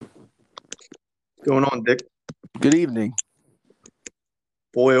Going on, Dick? Good evening.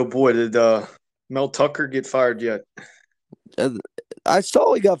 Boy, oh boy, did Mel Tucker get fired yet? Uh, I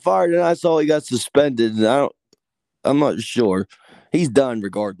saw he got fired and I saw he got suspended, and I'm not sure. He's done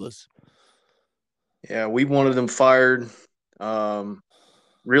regardless. Yeah, we wanted him fired. Um,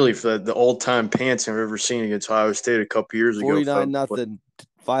 really, for the all-time pants I've ever seen against Ohio State a couple years ago, 49 folks. But nothing.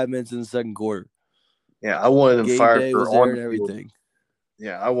 5 minutes in the second quarter. yeah, I wanted him Game fired day for was there and on-field. everything.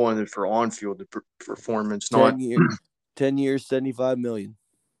 Yeah, I wanted it for on-field performance, not 10 year 10 years, 75 million.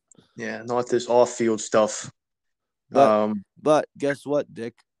 yeah, not this off-field stuff. But Um, but guess what,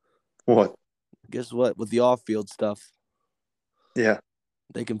 Dick? what? Guess what? With the off field stuff, Yeah,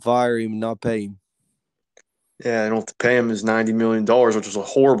 they can fire him and not pay him. yeah, they don't have to pay him his $90 million, which was a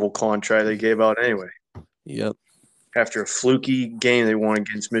horrible contract they gave out anyway. Yep. After a fluky game they won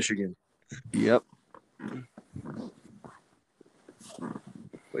against Michigan. Yep.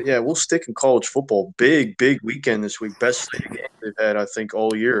 But yeah, we'll stick in college football. Big weekend this week. Best slate of games they've had, I think,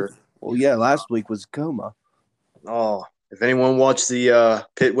 all year. Well, yeah, last week was coma. Oh, if anyone watched the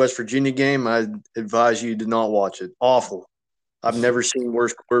Pitt West Virginia game, I advise you to not watch it. Awful. I've never seen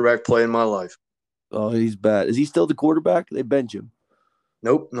worse quarterback play in my life. Oh, he's bad. Is he still the quarterback? They bench him.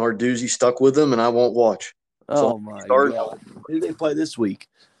 Nope, Narduzzi stuck with them, and I won't watch. As long Oh as he my starts, god. Who do they play this week?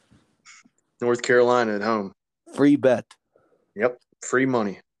 North Carolina at home. Free bet. Yep, free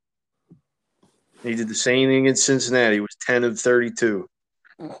money. He did the same thing in Cincinnati. He was 10 of 32.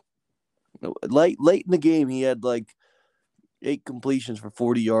 Late in the game, he had like 8 completions for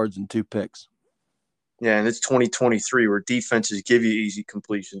 40 yards and 2 picks. Yeah, and it's 2023 where defenses give you easy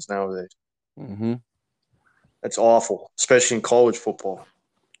completions nowadays. Mm-hmm. That's awful, especially in college football. Yep.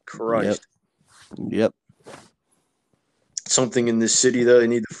 Christ. Yep. Something in this city, though, they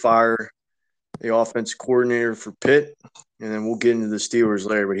need to fire the offensive coordinator for Pitt, and then we'll get into the Steelers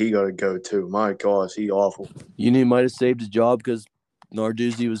later, but he got to go, too. My gosh, he awful. You knew he might have saved his job because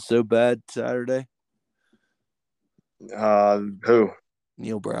Narduzzi was so bad Saturday. Who?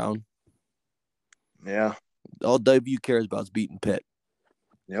 Neil Brown. Yeah. All W cares about is beating Pitt.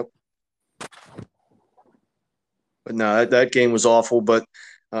 Yep. But no, that game was awful, but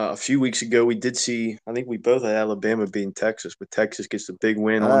a few weeks ago, we did see, I think we both had Alabama beating Texas, but Texas gets the big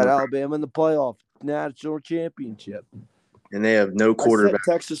win I on had the road, Alabama in the playoff national championship. and they have no I said quarterback.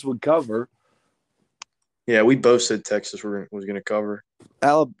 Texas would cover. Yeah, we both said Texas was going to cover.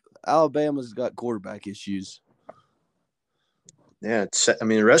 Alabama's got quarterback issues. Yeah, I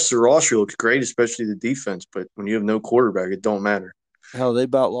mean, the rest of the roster looks great, especially the defense, but when you have no quarterback, it don't matter. Hell, they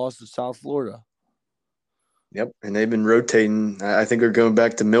about lost to South Florida. Yep, and they've been rotating. I think they're going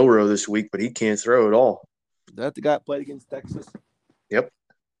back to Milrow this week, but he can't throw at all. Is that the guy that played against Texas? Yep.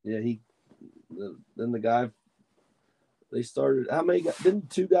 Yeah, then the guy they started. How many? Didn't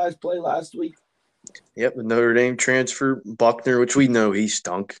two guys play last week? Yep, the Notre Dame transfer, Buckner, which we know he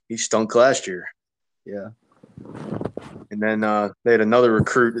stunk. He stunk last year. Yeah. And then they had another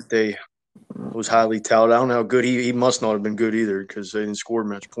recruit that they was highly touted. I don't know how good he must not have been good either because they didn't score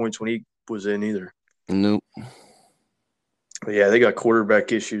much points when he was in either. Nope. But yeah, they got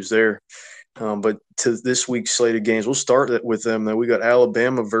quarterback issues there. But to this week's slate of games, we'll start with them. We got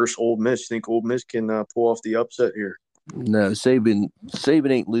Alabama versus Ole Miss. You think Ole Miss can pull off the upset here? No, Saban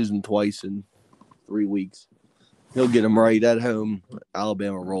ain't losing twice in 3 weeks. He'll get them right at home.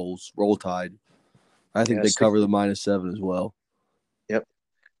 Alabama roll tide. I think they cover the -7 as well. Yep,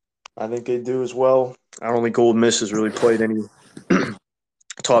 I think they do as well. I don't think Ole Miss has really played any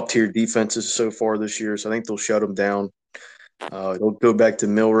top tier defenses so far this year, so I think they'll shut them down. They'll go back to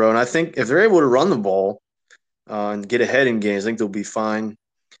Milrow, and I think if they're able to run the ball and get ahead in games, I think they'll be fine.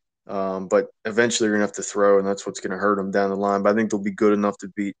 But eventually, they're gonna have to throw, and that's what's gonna hurt them down the line. But I think they'll be good enough to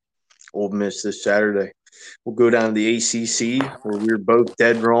beat Ole Miss this Saturday. We'll go down to the ACC, where we were both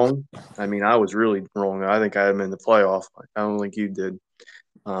dead wrong. I mean, I was really wrong. I think I had them in the playoff. I don't think you did.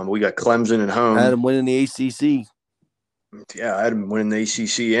 We got Clemson at home. I had them winning the ACC. Yeah, I had them winning the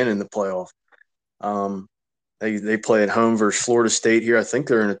ACC and in the playoff. They play at home versus Florida State here. I think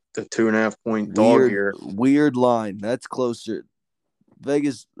they're in a 2.5-point dog here. Weird line. That's closer.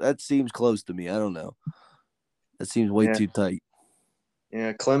 Vegas, that seems close to me. I don't know. That seems way too tight.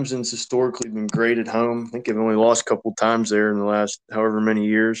 Yeah, Clemson's historically been great at home. I think they've only lost a couple times there in the last however many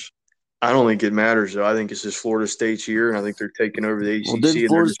years. I don't think it matters, though. I think it's just Florida State's year, and I think they're taking over the ACC. Well, didn't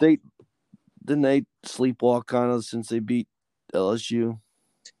Florida State, didn't they sleepwalk kind of since they beat LSU?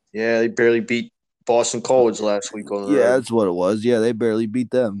 Yeah, they barely beat Boston College last week on the road. Yeah, that's what it was. Yeah, they barely beat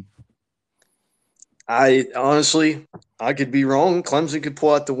them. I honestly, I could be wrong. Clemson could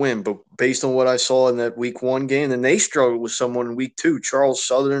pull out the win, but based on what I saw in that week 1 game, then they struggled with someone in week 2, Charles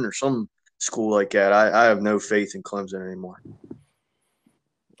Southern or some school like that. I have no faith in Clemson anymore.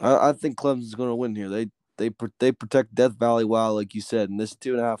 I think Clemson's going to win here. They protect Death Valley well, like you said, and this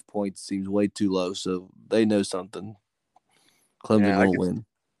 2.5 points seems way too low. So they know something. Clemson Yeah, going to win.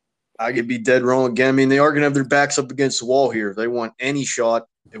 I could be dead wrong again. I mean, they are going to have their backs up against the wall here. If they want any shot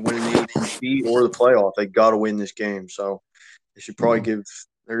at winning the ACC or the playoff, they got to win this game. So they should probably give.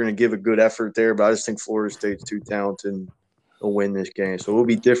 They're going to give a good effort there, but I just think Florida State's too talented and they'll win this game. So it'll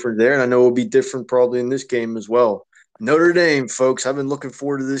be different there, and I know it'll be different probably in this game as well. Notre Dame, folks, I've been looking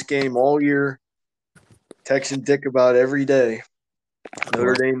forward to this game all year. Texting Dick about every day.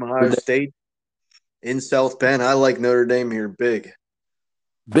 Notre Dame, Ohio State in South Bend. I like Notre Dame here big.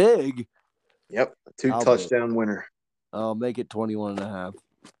 Big? Yep, touchdown winner. I'll make it 21.5.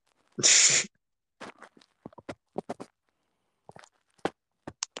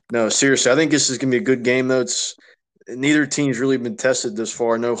 No, seriously, I think this is going to be a good game, though. Neither team's really been tested this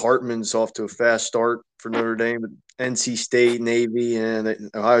far. I know Hartman's off to a fast start for Notre Dame, but NC State, Navy,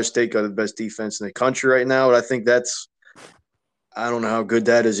 and Ohio State got the best defense in the country right now. But I think I don't know how good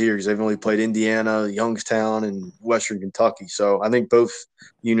that is here because they've only played Indiana, Youngstown, and Western Kentucky. So I think both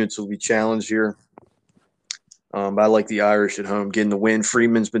units will be challenged here. But I like the Irish at home getting the win.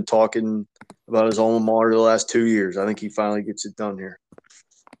 Freeman's been talking about his alma mater the last 2 years. I think he finally gets it done here.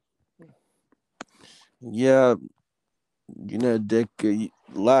 Yeah, Dick,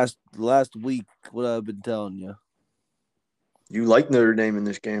 last week, what I've been telling you. You like Notre Dame in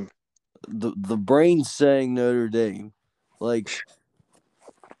this game. The brain's saying Notre Dame. Like,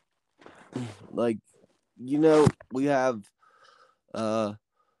 we have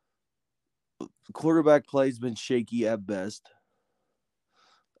quarterback play's been shaky at best.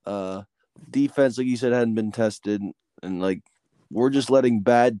 Defense, like you said, hadn't been tested, and like we're just letting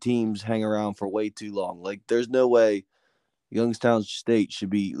bad teams hang around for way too long. Like, there's no way Youngstown State should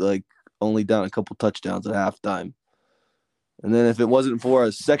be like only down a couple touchdowns at halftime. And then if it wasn't for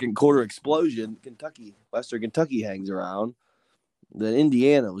a second quarter explosion, Western Kentucky hangs around. Then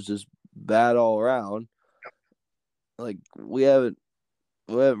Indiana was just bad all around. Like, we haven't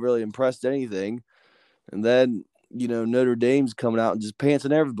really impressed anything. And then, Notre Dame's coming out and just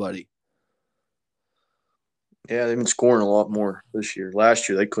pantsing everybody. Yeah, they've been scoring a lot more this year. Last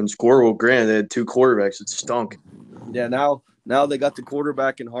year, they couldn't score. Well, granted, they had two quarterbacks. It stunk. Yeah, now they got the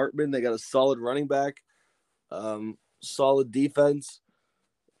quarterback in Hartman. They got a solid running back, solid defense,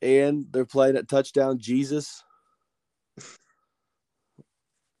 and they're playing at touchdown Jesus.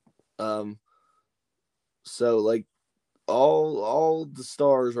 So, like, all the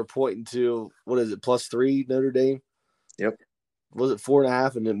stars are pointing to, what is it, +3 Notre Dame? Yep. Was it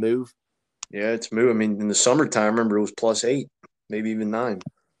 4.5 and it moved? Yeah, it's moved. I mean, in the summertime, I remember it was +8, maybe even 9.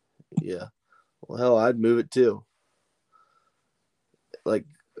 Yeah. Well, hell, I'd move it too. Like,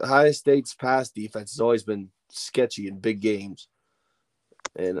 Ohio State's pass defense has always been sketchy in big games.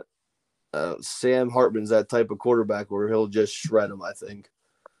 And Sam Hartman's that type of quarterback where he'll just shred them, I think.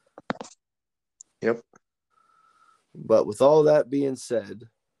 Yep. But with all that being said,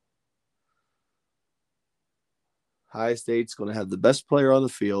 Ohio State's going to have the best player on the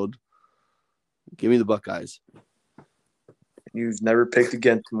field. Give me the Buckeyes. You've never picked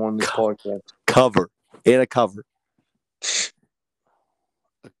against them on this podcast. Cover. And a cover.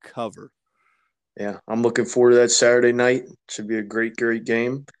 A cover. Yeah, I'm looking forward to that Saturday night. Should be a great, great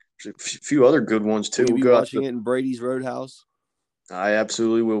game. There's a few other good ones, too. Will you be watching it in Brady's Roadhouse? I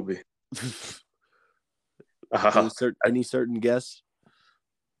absolutely will be. Any certain guess?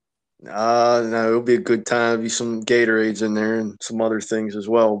 No, it'll be a good time. There'll be some Gatorades in there and some other things as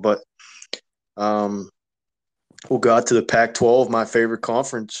well. But we'll go out to the Pac-12, my favorite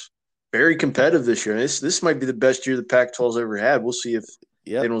conference. Very competitive this year. This might be the best year the Pac-12's ever had. We'll see if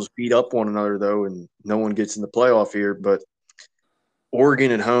they don't just beat up one another, though, and no one gets in the playoff here. But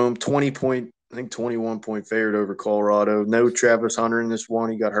Oregon at home, 21-point favorite over Colorado. No Travis Hunter in this one.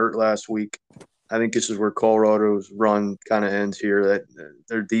 He got hurt last week. I think this is where Colorado's run kind of ends here, that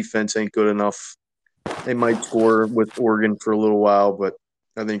their defense ain't good enough. They might score with Oregon for a little while, but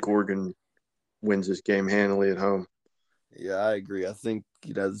I think Oregon wins this game handily at home. Yeah, I agree. I think,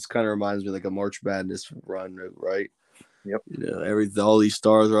 this kind of reminds me like a March Madness run, right? Yep. All these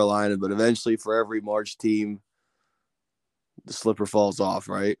stars are aligning, but eventually for every March team, the slipper falls off,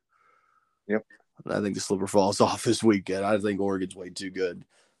 right? Yep. And I think the slipper falls off this weekend. I think Oregon's way too good.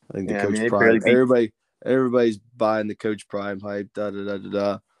 I think the Coach Prime. Everybody's buying the Coach Prime hype.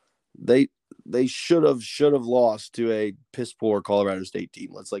 They should have lost to a piss poor Colorado State team.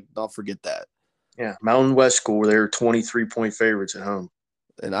 Let's not forget that. Yeah, Mountain West School. They were 23-point favorites at home,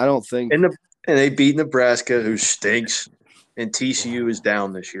 and I don't think and they beat Nebraska, who stinks, and TCU is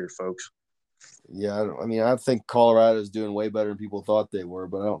down this year, folks. Yeah, I think Colorado's doing way better than people thought they were,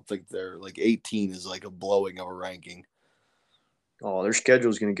 but I don't think they're like 18 is like a blowing of a ranking. Oh, their schedule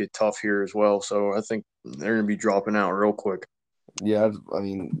is going to get tough here as well, so I think they're going to be dropping out real quick. Yeah,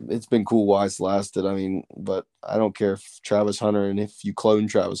 it's been cool while it's lasted. But I don't care if Travis Hunter and if you clone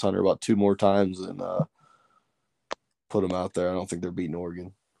Travis Hunter about two more times and put him out there, I don't think they're beating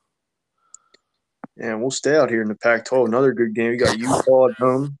Oregon. And we'll stay out here in the Pac-12. Another good game. You got Utah at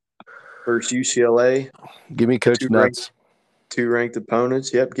home versus UCLA. Give me Coach Two ranked, Nuts. two ranked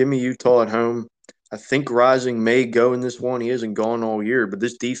opponents. Yep, give me Utah at home. I think Rising may go in this one. He hasn't gone all year, but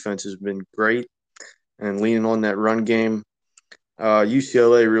this defense has been great and leaning on that run game.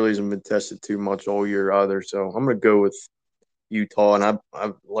 UCLA really hasn't been tested too much all year either, so I'm going to go with Utah, and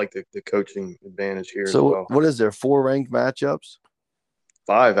I like the coaching advantage here as So well. what is there? 4 ranked matchups?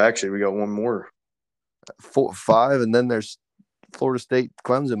 5, actually. We got one more. 4, 5, and then there's Florida State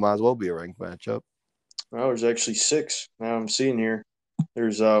Clemson might as well be a ranked matchup. Well, there's actually 6. Now I'm seeing here.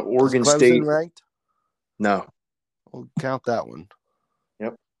 There's Is Oregon Clemson State. ranked? No. We'll count that one.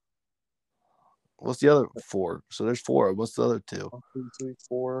 Yep. What's the other 4? So there's 4. What's the other 2? 1, 2, 3,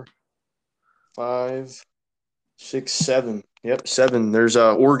 4, 5, 6, 7. Yep, 7. There's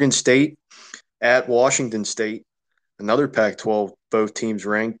Oregon State at Washington State. Another Pac-12. Both teams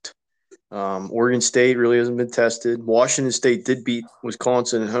ranked. Oregon State really hasn't been tested. Washington State did beat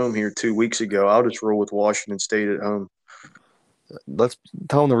Wisconsin at home here 2 weeks ago. I'll just roll with Washington State at home. Let's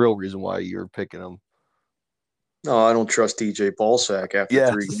tell them the real reason why you're picking them. No, I don't trust DJ Ballsack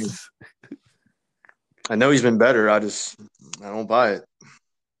after 3 games. Yes. I know he's been better. I don't buy it.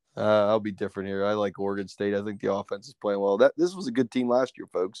 I'll be different here. I like Oregon State. I think the offense is playing well. This was a good team last year,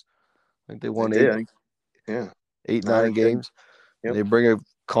 folks. I think they won They did. Yeah. 9 games. Yep. They bring a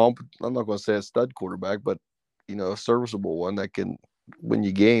I'm not going to say a stud quarterback, but a serviceable one that can win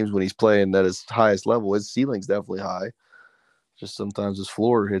you games when he's playing at his highest level. His ceiling's definitely high. Just sometimes his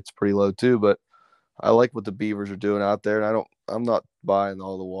floor hits pretty low too. But I like what the Beavers are doing out there, and I'm not buying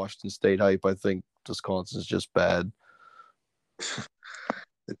all the Washington State hype. I think Wisconsin's just bad.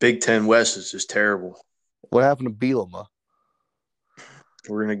 The Big Ten West is just terrible. What happened to Bielema?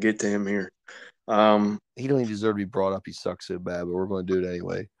 We're gonna get to him here. He don't even deserve to be brought up. He sucks so bad, but we're going to do it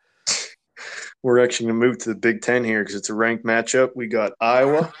anyway. We're actually going to move to the Big Ten here because it's a ranked matchup. We got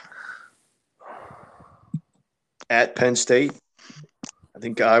Iowa at Penn State. I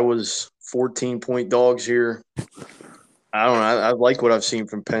think Iowa's 14-point dogs here. I don't know. I like what I've seen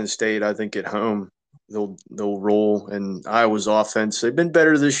from Penn State. I think at home they'll roll. And Iowa's offense, they've been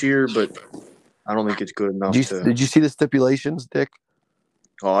better this year, but I don't think it's good enough Did you see the stipulations, Dick?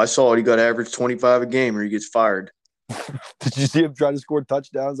 Oh, I saw it. He got average 25 a game or he gets fired. Did you see him try to score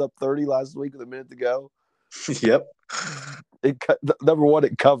touchdowns up 30 last week with a minute to go? Yep. Number one,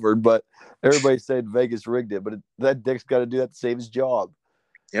 it covered, but everybody said Vegas rigged it. But that Dick's got to do that to save his job.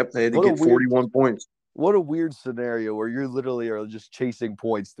 Yep, they had to get 41 points. What a weird scenario where you literally are just chasing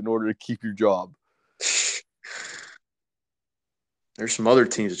points in order to keep your job. There's some other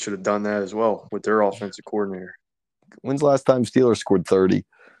teams that should have done that as well with their offensive coordinator. When's the last time Steelers scored 30?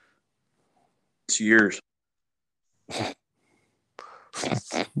 It's years.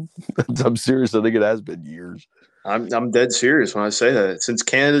 I'm serious. I think it has been years. I'm dead serious when I say that. Since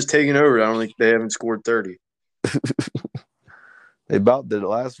Canada's taken over, I don't think they haven't scored 30. They about did it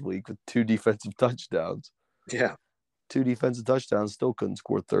last week with 2 defensive touchdowns. Yeah. 2 defensive touchdowns, still couldn't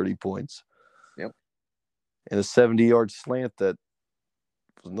score 30 points. Yep. And a 70-yard slant that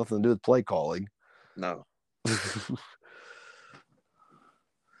was nothing to do with play calling. No.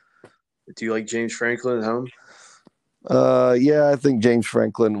 Do you like James Franklin at home? Yeah, I think James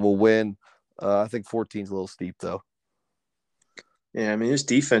Franklin will win. I think 14's a little steep, though. Yeah, I mean, this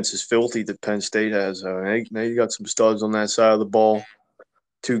defense is filthy that Penn State has. Now you got some studs on that side of the ball.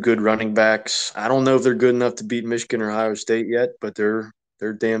 2 good running backs. I don't know if they're good enough to beat Michigan or Ohio State yet, but they're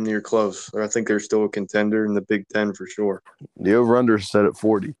damn near close. I think they're still a contender in the Big Ten for sure. The over-under is set at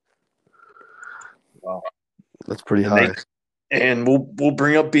 40. Wow. That's pretty high. And we'll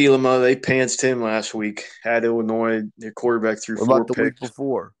bring up Bielema. They pantsed him last week. Had Illinois. Their quarterback threw 4 What about the picks. week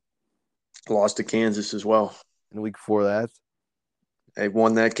before? Lost to Kansas as well. And the week before that? They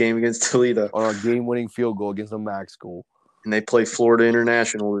won that game against Toledo. On a game-winning field goal against a MAC school. And they play Florida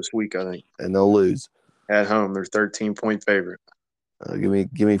International this week, I think. And they'll lose. At home. They're 13-point favorite.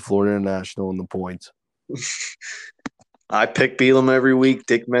 Give me Florida International and the points. I pick Bielema every week.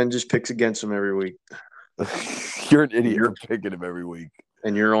 Dick Men just picks against him every week. You're an idiot for picking him every week.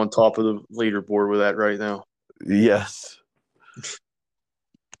 And you're on top of the leaderboard with that right now. Yes.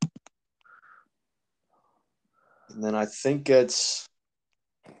 And then I think it's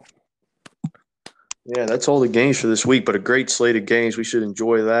Yeah, that's all the games for this week, but a great slate of games. We should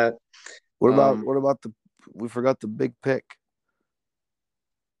enjoy that. What about the? We forgot the big pick.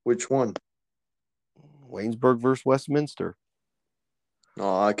 Which one? Waynesburg versus Westminster.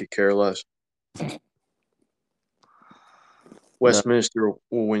 Oh, I could care less. No, Westminster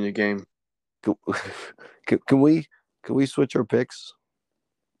will win the game. can, can we switch our picks?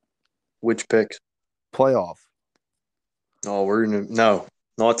 Which picks? Playoff. Oh, we're gonna no,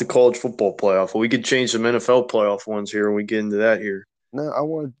 not the college football playoff. We could change some NFL playoff ones here when we get into that here. No, I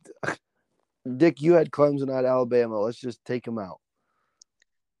want Dick. You had Clemson at Alabama. Let's just take them out.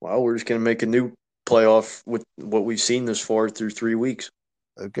 Well, we're just gonna make a new playoff with what we've seen this far through 3 weeks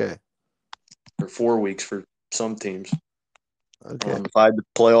Okay. or 4 weeks for some teams. Okay. If I had the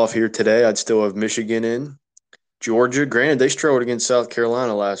playoff here today, I'd still have Michigan in. Georgia, granted, they struggled against South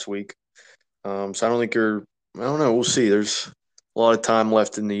Carolina last week. So I don't think you're. I don't know. We'll see. There's a lot of time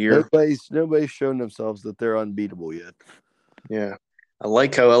left in the year. Nobody's shown themselves that they're unbeatable yet. Yeah. I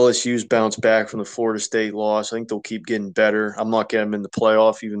like how LSU's bounced back from the Florida State loss. I think they'll keep getting better. I'm not getting them in the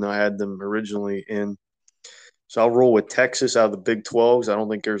playoff, even though I had them originally in. So I'll roll with Texas out of the Big 12s. I don't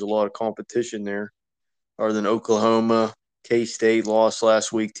think there's a lot of competition there other than Oklahoma. K-State lost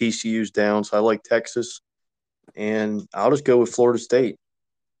last week. TCU's down. So I like Texas. And I'll just go with Florida State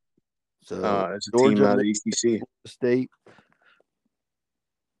So as a team Georgia, out of the ECC. State.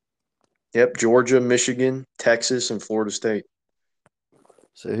 Yep, Georgia, Michigan, Texas, and Florida State.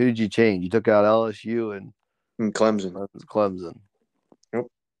 So who'd you change? You took out LSU and Clemson. Clemson. Yep.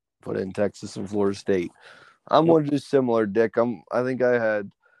 Put in Texas and Florida State. I'm going to do similar, Dick. I think I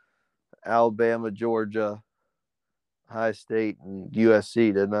had Alabama, Georgia, High State, and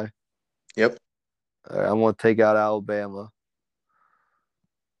USC, didn't I? Yep. All right, I'm going to take out Alabama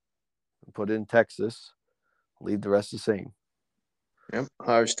and put in Texas. Leave the rest the same. Yep.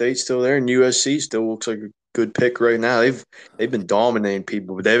 Ohio State's still there, and USC still looks like a good pick right now. They've been dominating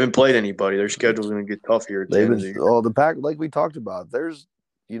people, but they haven't played anybody. Their schedule's going to get tough here at the end of the year. The pack, like we talked about. There's,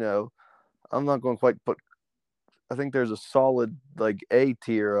 I'm not going to quite put. I think there's a solid A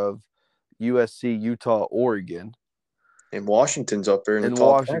tier of USC, Utah, Oregon, and Washington's up there in the top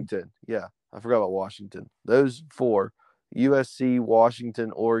Washington. 10. Yeah, I forgot about Washington. Those four: USC,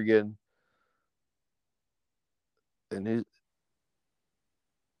 Washington, Oregon, and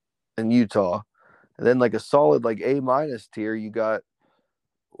Utah. And then a solid A- tier, you got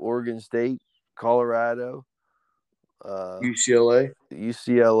Oregon State, Colorado, UCLA,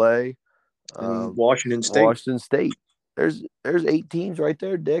 and Washington State. Washington State. There's 8 teams right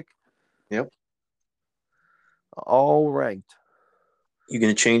there, Dick. Yep. All ranked. You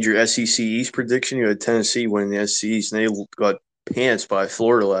going to change your SEC East prediction? You had Tennessee winning the SEC East, and they got pants by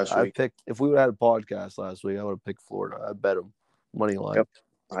Florida last week. If we would have had a podcast last week, I would have picked Florida. I bet them money line. Yep.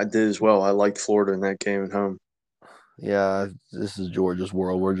 I did as well. I liked Florida in that game at home. Yeah, this is Georgia's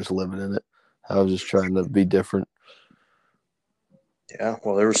world. We're just living in it. I was just trying to be different. Yeah,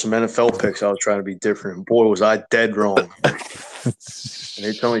 well, there were some NFL picks I was trying to be different. Boy, was I dead wrong. And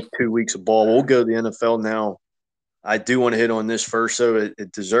it's only 2 weeks of ball. We'll go to the NFL now. I do want to hit on this first, so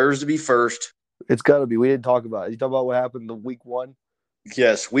it deserves to be first. It's got to be. We didn't talk about it. You talk about what happened in week 1?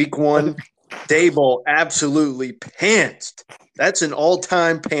 Yes, week 1, Daboll absolutely pantsed. That's an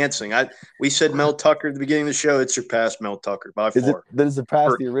all-time pantsing. We said Mel Tucker at the beginning of the show. It surpassed Mel Tucker by far. Did it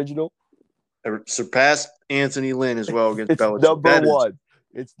surpass the original? It surpassed Anthony Lynn as well against Belichick. Number one.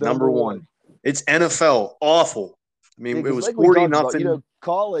 It's number one. It's NFL. Awful. I mean, it was 40-0.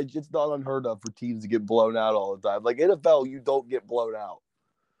 College, it's not unheard of for teams to get blown out all the time. NFL, you don't get blown out.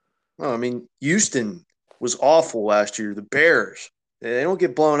 Well, I mean, Houston was awful last year. The Bears, they don't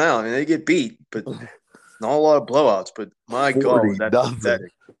get blown out. I mean, they get beat, but not a lot of blowouts. But my God, was that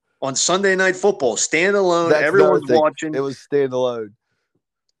pathetic. On Sunday Night Football, standalone, everyone's watching. It was standalone.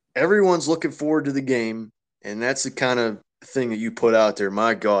 Everyone's looking forward to the game, and that's the kind of thing that you put out there.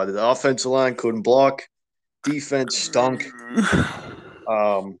 My God, the offensive line couldn't block. Defense stunk.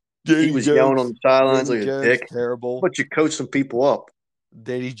 He was yelling on the sidelines like a dick. Terrible. But you coach some people up.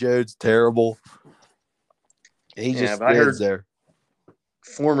 Danny Jones, terrible. He just stands there.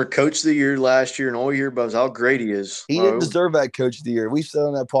 Former coach of the year last year, and all you hear about is how great he is. He didn't deserve that coach of the year. We've said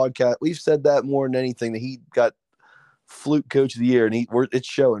on that podcast, we've said that more than anything, that he got fluke coach of the year, and it's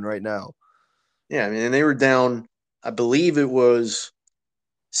showing right now. Yeah, I mean, and they were down, I believe it was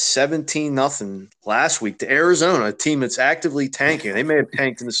 17-0 last week to Arizona, a team that's actively tanking. They may have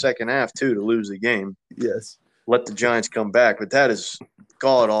tanked in the second half, too, to lose the game. Yes. Let the Giants come back, but that is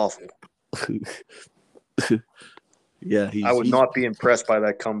god-awful. Yeah, I would not be impressed by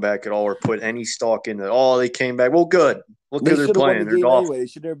that comeback at all or put any stock in it. Oh, they came back. Well, good. Look who they're playing. They're awful. Anyway. They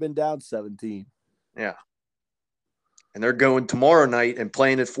should have been down 17. Yeah. And they're going tomorrow night and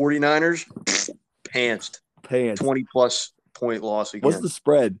playing at 49ers. Pantsed. Pants. 20-plus point loss What's again. the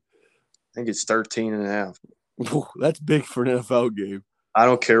spread? I think it's 13 and a half. That's big for an NFL game. I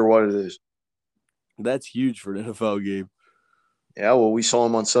don't care what it is. That's huge for an NFL game. Yeah, well, we saw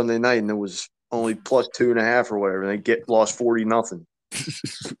them on Sunday night, and it was only plus 2.5 or whatever. And they lost 40-0.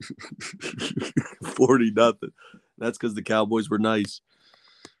 40-0. That's because the Cowboys were nice.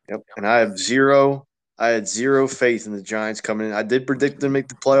 Yep. And I had zero faith in the Giants coming in. I did predict them to make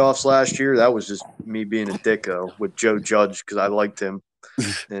the playoffs last year. That was just me being a dicko with Joe Judge because I liked him,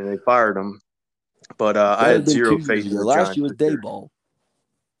 and they fired him. But I That had had been zero 2 years faith in ago. the Last Giants year was this year. Daboll.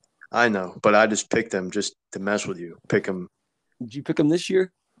 I know, but I just picked them just to mess with you. Pick them. Did you pick them this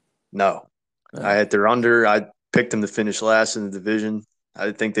year? No. I had their under. I picked them to finish last in the division. I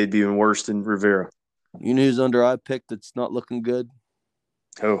didn't think they'd be even worse than Rivera. You know who's under I picked that's not looking good?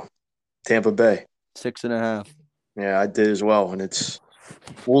 Oh, Tampa Bay. 6.5. Yeah, I did as well. And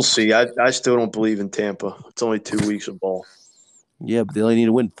we'll see. I still don't believe in Tampa. It's only 2 weeks of ball. Yeah, but they only need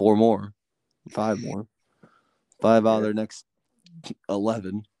to win 4 more. 5 more. 5 out of their next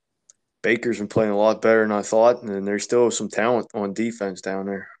 11. Baker's been playing a lot better than I thought, and there's still some talent on defense down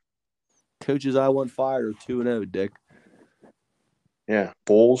there. Coaches I want fired are 2-0, Dick. Yeah,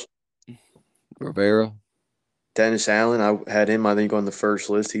 Bulls. Rivera. Dennis Allen, I had him, I think, on the first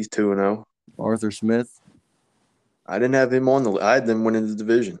list. He's 2-0. Arthur Smith. I didn't have him on the list. I had them winning the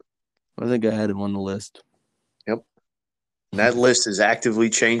division. I think I had him on the list. Yep. And that list is actively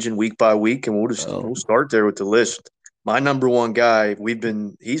changing week by week, and we'll start there with the list. My number one guy, he's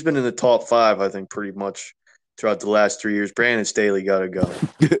been in the top 5, I think, pretty much throughout the last 3 years. Brandon Staley got to go.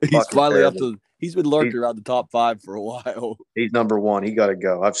 He's finally up terrible. to. He's been lurking around the top 5 for a while. He's number one. He got to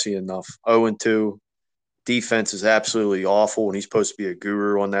go. I've seen enough. 0-2. Defense is absolutely awful, and he's supposed to be a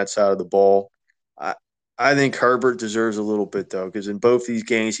guru on that side of the ball. I think Herbert deserves a little bit, though, because in both these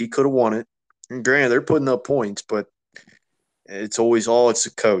games, he could have won it. And granted, they're putting up points, but it's always it's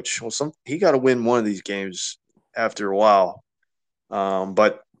the coach. Well, he got to win one of these games after a while.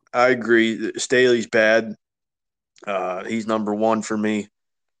 But I agree. Staley's bad. He's number one for me.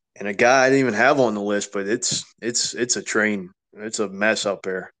 And a guy I didn't even have on the list, but it's a train. It's a mess up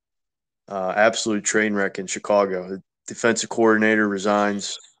there. Absolute train wreck in Chicago. The defensive coordinator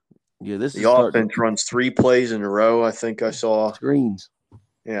resigns. Yeah, this The is starting. offense runs 3 plays in a row. I think I saw Screens.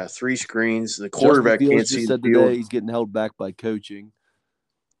 Yeah, 3 screens. The Justin quarterback Fields can't just see the said field. today he's getting held back by coaching.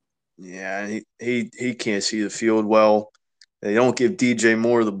 Yeah, he can't see the field well. They don't give DJ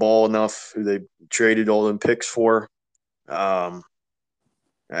Moore the ball enough, who they traded all them picks for.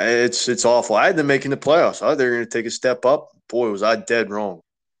 It's awful. I had them making the playoffs. I thought they were going to take a step up. Boy, was I dead wrong.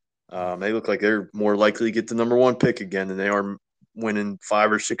 They look like they're more likely to get the number 1 pick again than they are winning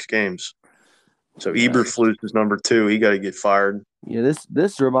 5 or 6 games. So Eberflus is number 2. He got to get fired. Yeah,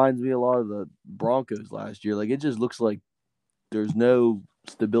 this reminds me a lot of the Broncos last year. Like, it just looks like there's no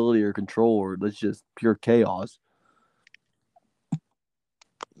stability or control, or it's just pure chaos.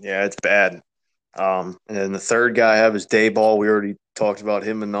 Yeah, it's bad. And then the third guy I have is Daboll. We already talked about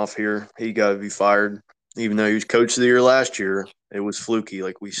him enough here. He got to be fired, even though he was coach of the year last year. It was fluky,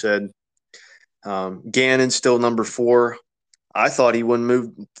 like we said. Gannon's still number 4. I thought he wouldn't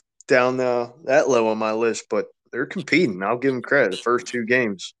move down that low on my list, but they're competing. I'll give them credit. The first 2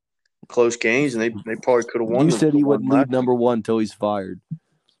 games, close games, and they probably could have won. You said he wouldn't leave number 1 until he's fired.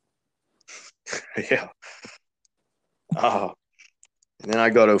 Yeah. And then I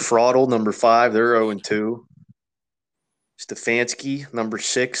go to Fraudle, number 5. They're 0-2. Stefanski, number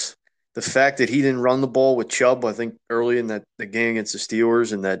 6. The fact that he didn't run the ball with Chubb, I think, early in the game against the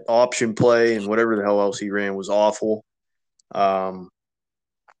Steelers, and that option play and whatever the hell else he ran was awful.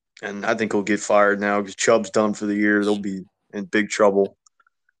 And I think he'll get fired now because Chubb's done for the year. They'll be in big trouble.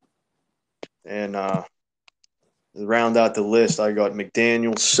 And to round out the list, I got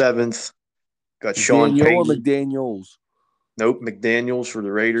McDaniels 7th. Got Sean Payton. Or McDaniels? Nope, McDaniels for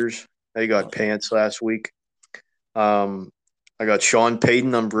the Raiders. They got pants last week. I got Sean Payton,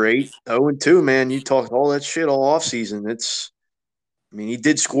 number 8. 0-2, man. You talked all that shit all offseason. He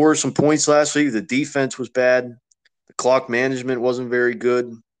did score some points last week. The defense was bad. The clock management wasn't very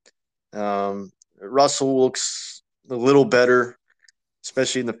good. Russell looks a little better,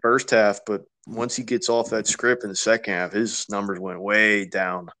 especially in the first half. But once he gets off that script in the second half, his numbers went way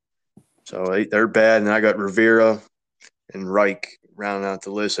down. So they're bad. And I got Rivera and Reich rounding out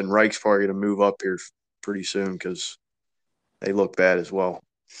the list. And Reich's probably going to move up here pretty soon because they look bad as well.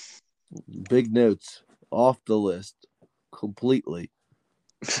 Big notes off the list completely.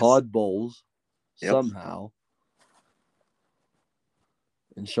 Todd Bowles, somehow,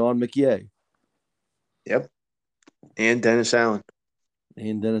 and Sean McVay. Yep. And Dennis Allen.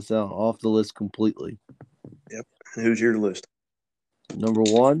 And Dennis Allen off the list completely. Yep. Who's your list? Number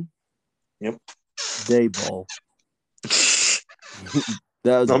one, Yep. Daboll.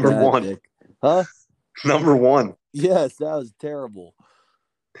 That was Number bad, one. Dick. Huh? Number one. Yes, that was terrible.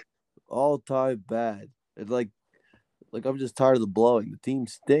 All time bad. It's like I'm just tired of the blowing. The team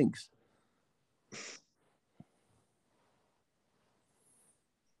stinks.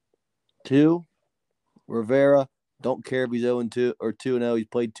 Two, Rivera. Don't care if he's 0-2 or 2-0. He's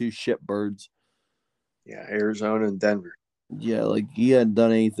played two shitbirds. Yeah, Arizona and Denver. Yeah, like he hadn't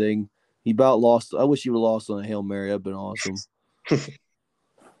done anything. He about lost. I wish he would have lost on a Hail Mary. That'd been awesome.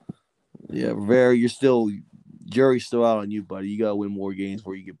 Yeah, Rivera, you're still jury's still out on you, buddy. You gotta win more games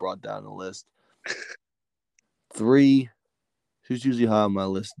before you get brought down the list. Three, who's usually high on my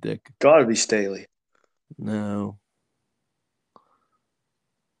list, Dick? Gotta be Staley. No.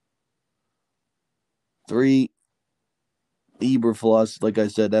 Three, Eberfluss. Like I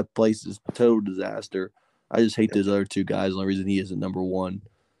said, that place is a total disaster. I just hate Yep. those other two guys. The only reason he isn't number one.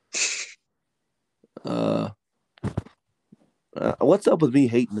 What's up with me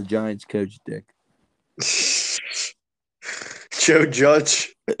hating the Giants coach, Dick? Joe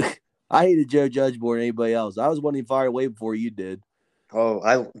Judge. I hated Joe Judge more than anybody else. I was wanting to fire way before you did. Oh,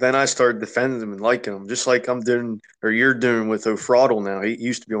 I started defending him and liking him, just like I'm doing or you're doing with O'Fraudle now. He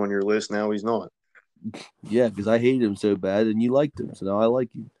used to be on your list, now he's not. Yeah, because I hated him so bad, and you liked him, so now I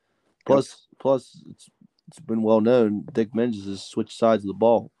like you. Plus, it's been well known Dick Menges has switched sides of the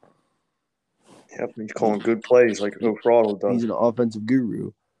ball. Yep, he's calling good plays like O'Fraudle He's does. an offensive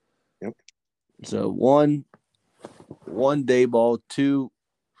guru. Yep. So one Daboll, two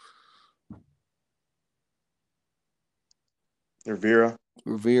Rivera,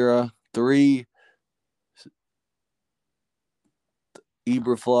 three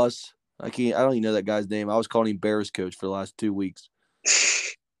Eberfluss. I don't even know that guy's name. I was calling him Bears coach for the last 2 weeks.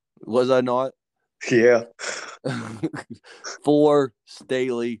 Was I not? Yeah. 4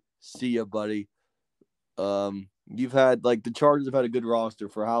 Staley. See ya, buddy. You've had the Chargers have had a good roster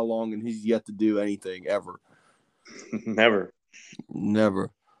for how long, and he's yet to do anything ever. Never.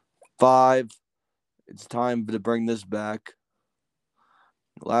 5. It's time to bring this back.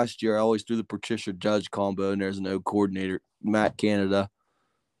 Last year, I always threw the Patricia Judge combo, and there's no coordinator, Matt Canada.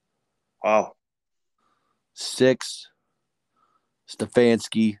 Wow. 6,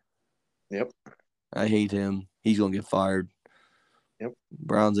 Stefanski. Yep. I hate him. He's going to get fired. Yep.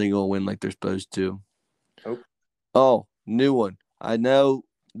 Browns ain't going to win like they're supposed to. Nope. Oh, new one. I know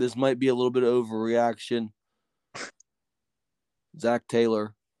this might be a little bit of overreaction. Zach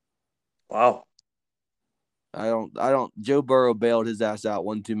Taylor. Wow. Joe Burrow bailed his ass out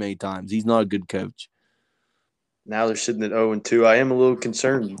one too many times. He's not a good coach. Now they're sitting at 0-2. I am a little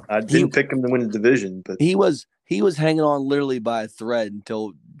concerned. I didn't pick him to win the division, but he was hanging on literally by a thread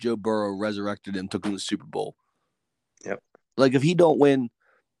until Joe Burrow resurrected him, took him to the Super Bowl. Yep. Like if he don't win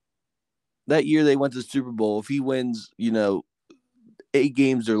that year they went to the Super Bowl, if he wins, 8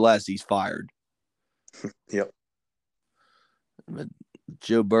 games or less, he's fired. Yep. But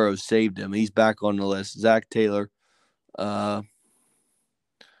Joe Burrow saved him. He's back on the list. Zach Taylor. Who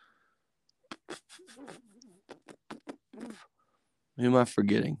am I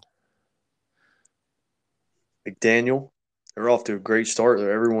forgetting? McDaniel. They're off to a great start.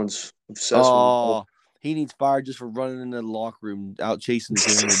 Everyone's obsessed with Oh, he needs fired just for running into the locker room out chasing the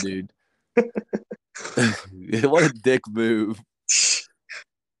camera, dude. What a dick move.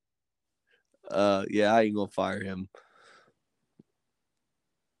 Yeah, I ain't gonna fire him.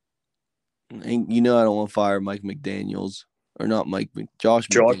 And I don't want to fire Mike McDaniels. Or not Josh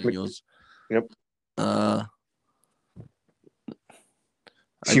McDaniels. Yep.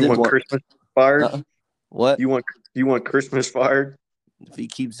 You want Christmas fired? What? You want Christmas fired? If he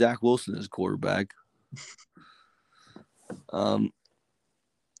keeps Zach Wilson as quarterback. Who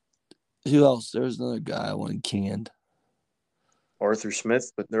else? There's another guy I want canned. Arthur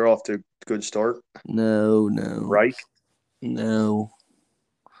Smith, but they're off to a good start. No. Reich? No.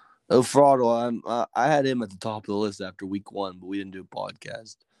 O'Fraudle, I had him at the top of the list after week 1, but we didn't do a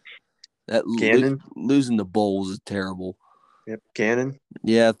podcast. That losing the Bowls is terrible. Yep, Cannon.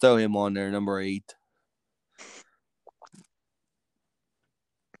 Yeah, throw him on there, number 8.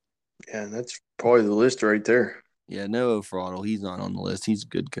 Yeah, that's probably the list right there. Yeah, no O'Fraudle. He's not on the list. He's a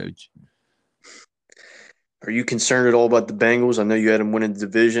good coach. Are you concerned at all about the Bengals? I know you had them winning the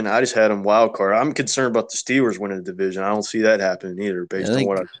division. I just had them wild card. I'm concerned about the Steelers winning the division. I don't see that happening either, based on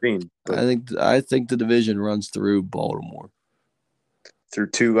what I've seen. But I think the division runs through Baltimore. through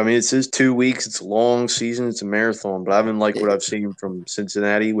two. I mean, it's his 2 weeks. It's a long season. It's a marathon. But I haven't liked what Eh, I've seen from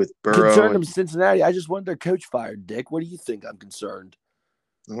Cincinnati with Burrow Concerned and of Cincinnati. I just want their coach fired, Dick. What do you think? I'm concerned.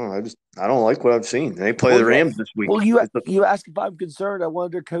 no, I don't like what I've seen. They play Well, the you Rams this well week. you It's a, you ask if I'm concerned. I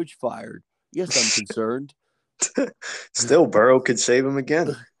want their coach fired. Yes, I'm concerned. still Burrow could save him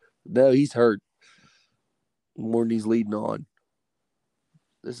again. No, he's hurt more than he's leading on.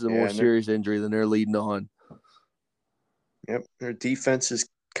 This is a more Yeah, and their serious injury than they're leading on. yep, their defense is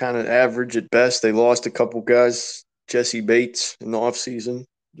kind of average at best. They lost a couple guys, Jesse Bates in the offseason.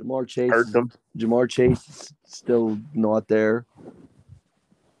 Jamar Chase Hurt is them. Jamar Chase is still not there.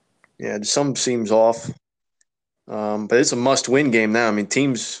 Yeah, some seems off. But it's a must-win game now. I mean,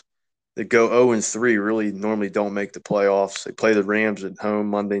 teams that go 0-3 really normally don't make the playoffs. They play the Rams at home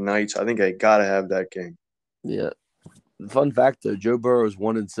Monday nights. I think they got to have that game. Yeah. Fun fact though, Joe Burrow is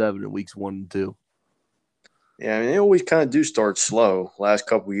 1-7 in weeks 1 and 2. Yeah, I mean, they always kind of do start slow last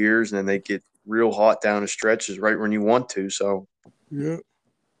couple years, and then they get real hot down the stretches right when you want to. So Yeah.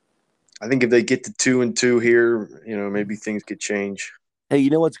 I think if they get to 2-2 here, maybe things could change. Hey, you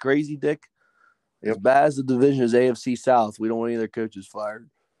know what's crazy, Dick? As Yep. bad as the division is AFC South, we don't want any of their coaches fired.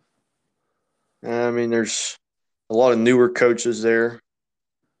 I mean, there's a lot of newer coaches there.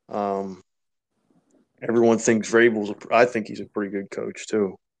 Um, everyone thinks Vrabel's. I think he's a pretty good coach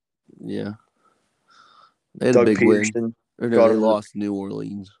too. Yeah. They had a Doug big win. Peterson Or no, got they him. lost to New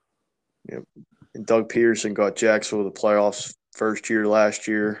Orleans. Yep. And Doug Peterson got Jacksonville the playoffs first year last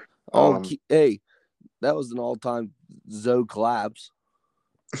year. Hey, that was an all-time Zoe collapse.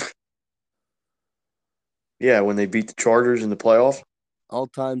 Yeah, when they beat the Chargers in the playoffs.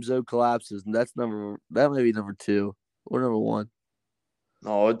 All-time Zoe collapses, and that may be number 2 or number 1.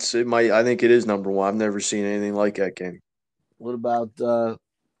 No, it might. I think it is number one. I've never seen anything like that game. What about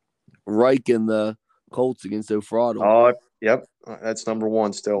Reich and the Colts against O'Fraudle? Oh, yep, that's number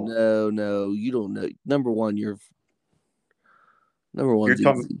one still. No, you don't know. Number You're one's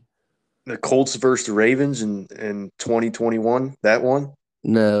talking easy. the Colts versus the Ravens in 2021. That one.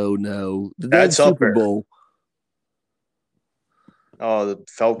 No. They're in the That's up Super there. Bowl. Oh, the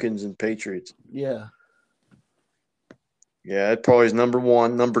Falcons and Patriots. Yeah. Yeah, it probably is number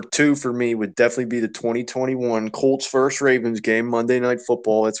one. Number two for me would definitely be the 2021 Colts versus Ravens game, Monday Night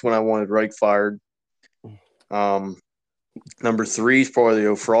Football. That's when I wanted Reich fired. Um, Number three is probably the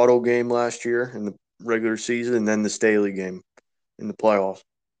O'Fraudle game last year in the regular season, and then the Staley game in the playoffs.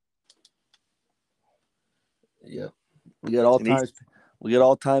 Yeah. We got all And he's times we got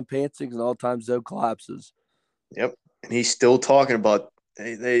all time pantsings and all time Zoe collapses. yep, and he's still talking about.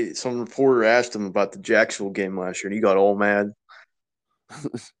 Some reporter asked him about the Jacksonville game last year, and he got all mad.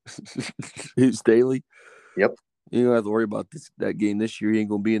 Who's Staley? Yep. You don't have to worry about that game this year. He ain't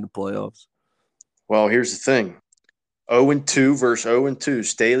gonna be in the playoffs. Well, here's the thing: 0-2 versus 0-2.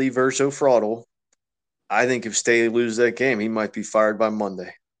 Staley versus O'Fraudle. I think if Staley loses that game, he might be fired by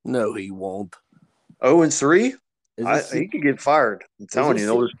Monday. No, he won't. 0-3. Is this He could get fired. I'm is telling you, this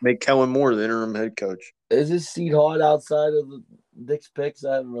they'll just make Kellen Moore the interim head coach. is this seat hot outside of the Dick's picks?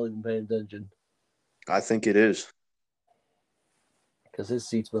 I haven't really been paying attention I think it is. because his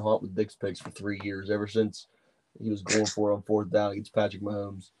seat's been hot with Dick's picks for 3 years, ever since he was going for it on 4th down against Patrick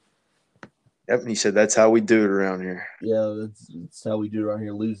Mahomes. Yep, and he said that's how we do it around here. Yeah, that's how we do around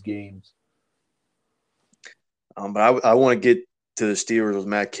here. Lose games. But I want to get to the Steelers with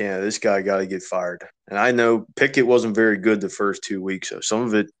Matt Canada. This guy got to get fired. And I know Pickett wasn't very good the first 2 weeks, so some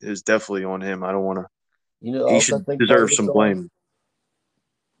of it is definitely on him. I don't want to. You know, He also I should think part of deserve it's some on. blame.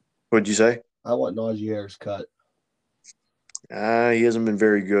 What'd you say? I want Najee Harris cut. He hasn't been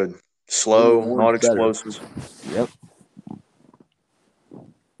very good. Jalen Slow, not Warren's better. explosive. Yep.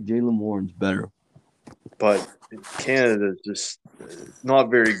 Jalen Warren's better. But Canada's just not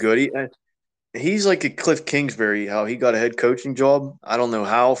very good. He's like a Cliff Kingsbury, how he got a head coaching job. I don't know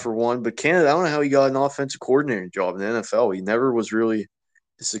how, for one, but Canada, I don't know how he got an offensive coordinating job in the NFL. He never was really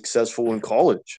successful in college.